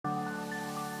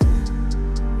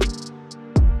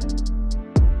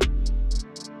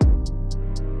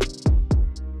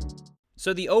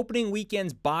So the opening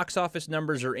weekend's box office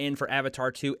numbers are in for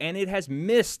Avatar 2, and it has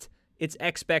missed its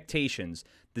expectations.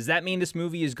 Does that mean this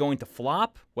movie is going to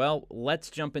flop? Well,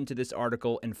 let's jump into this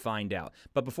article and find out.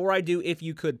 But before I do, if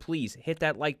you could please hit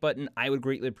that like button, I would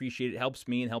greatly appreciate it. It helps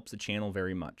me and helps the channel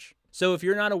very much. So if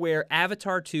you're not aware,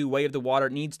 Avatar 2: Way of the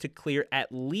Water needs to clear at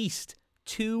least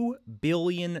 $2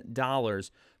 billion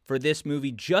for this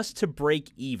movie just to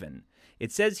break even.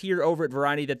 It says here over at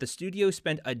Variety that the studio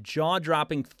spent a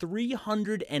jaw-dropping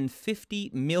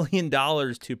 $350 million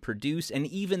to produce and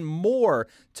even more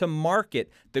to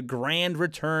market The Grand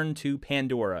Return to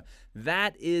Pandora.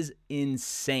 That is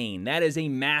insane. That is a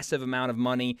massive amount of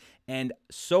money, and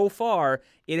so far,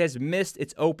 it has missed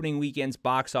its opening weekend's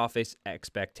box office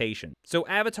expectation. So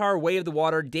Avatar: Way of the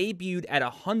Water debuted at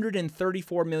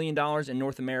 $134 million in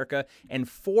North America and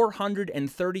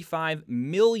 $435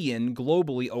 million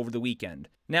globally over the weekend.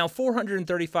 Now,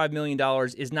 $435 million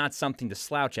is not something to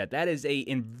slouch at. That is a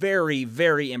very,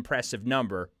 very impressive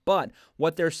number. But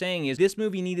what they're saying is this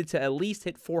movie needed to at least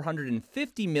hit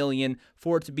 $450 million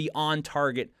for it to be on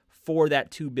target for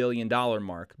that $2 billion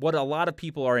mark. What a lot of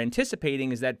people are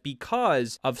anticipating is that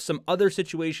because of some other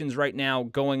situations right now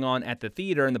going on at the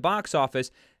theater and the box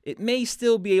office, it may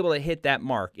still be able to hit that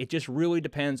mark. It just really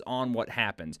depends on what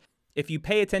happens. If you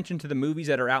pay attention to the movies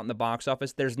that are out in the box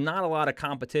office, there's not a lot of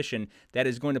competition that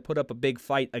is going to put up a big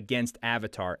fight against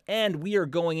Avatar. And we are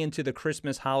going into the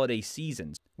Christmas holiday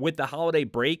seasons. With the holiday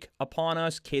break upon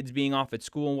us, kids being off at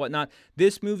school and whatnot,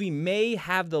 this movie may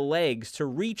have the legs to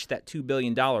reach that $2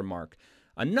 billion mark.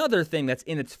 Another thing that's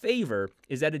in its favor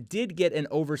is that it did get an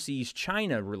overseas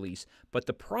China release, but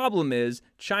the problem is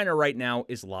China right now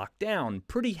is locked down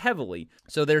pretty heavily.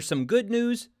 So there's some good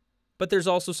news, but there's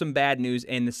also some bad news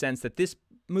in the sense that this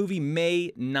movie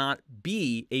may not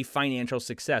be a financial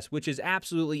success, which is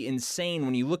absolutely insane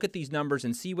when you look at these numbers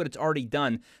and see what it's already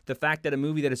done. The fact that a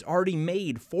movie that has already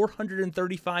made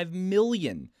 $435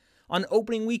 million on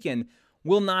opening weekend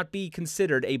will not be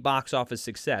considered a box office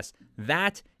success.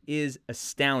 That is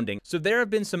astounding. So there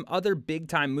have been some other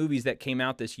big-time movies that came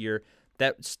out this year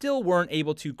that still weren't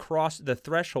able to cross the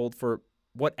threshold for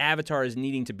what Avatar is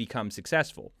needing to become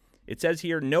successful. It says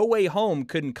here, No Way Home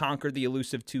couldn't conquer the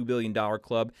elusive $2 billion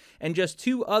club, and just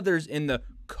two others in the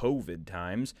COVID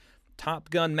times,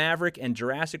 Top Gun Maverick and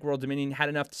Jurassic World Dominion, had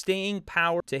enough staying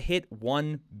power to hit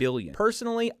 $1 billion.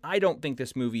 Personally, I don't think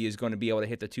this movie is going to be able to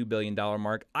hit the $2 billion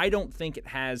mark. I don't think it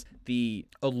has the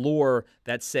allure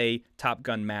that, say, Top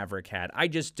Gun Maverick had. I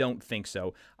just don't think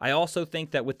so. I also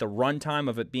think that with the runtime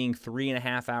of it being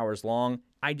 3.5 hours long,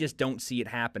 I just don't see it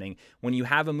happening. When you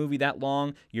have a movie that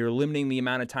long, you're limiting the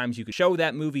amount of times you can show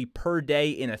that movie per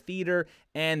day in a theater,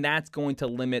 and that's going to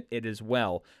limit it as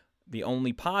well. The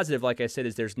only positive, like I said,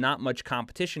 is there's not much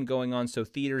competition going on, so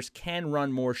theaters can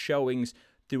run more showings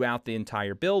throughout the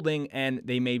entire building, and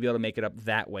they may be able to make it up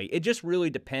that way. It just really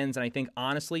depends, and I think,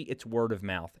 honestly, it's word of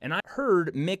mouth. And I've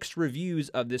heard mixed reviews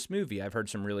of this movie. I've heard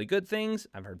some really good things.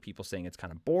 I've heard people saying it's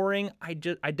kind of boring. I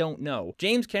don't know.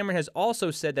 James Cameron has also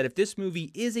said that if this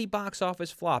movie is a box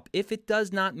office flop, if it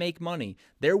does not make money,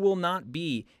 there will not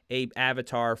be a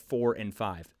Avatar 4 and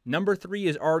 5. Number 3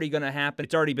 is already going to happen.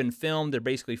 It's already been filmed. They're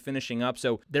basically finishing up,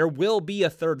 so there will be a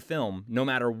third film no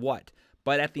matter what.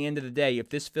 But at the end of the day, if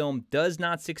this film does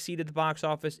not succeed at the box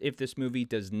office, if this movie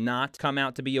does not come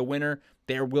out to be a winner,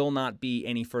 there will not be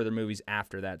any further movies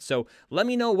after that. So let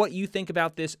me know what you think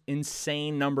about this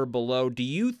insane number below. Do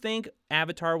you think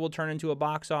Avatar will turn into a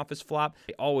box office flop?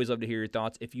 I always love to hear your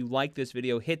thoughts. If you like this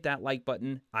video, hit that like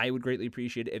button. I would greatly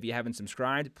appreciate it. If you haven't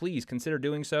subscribed, please consider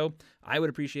doing so. I would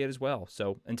appreciate it as well.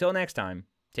 So until next time,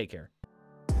 take care.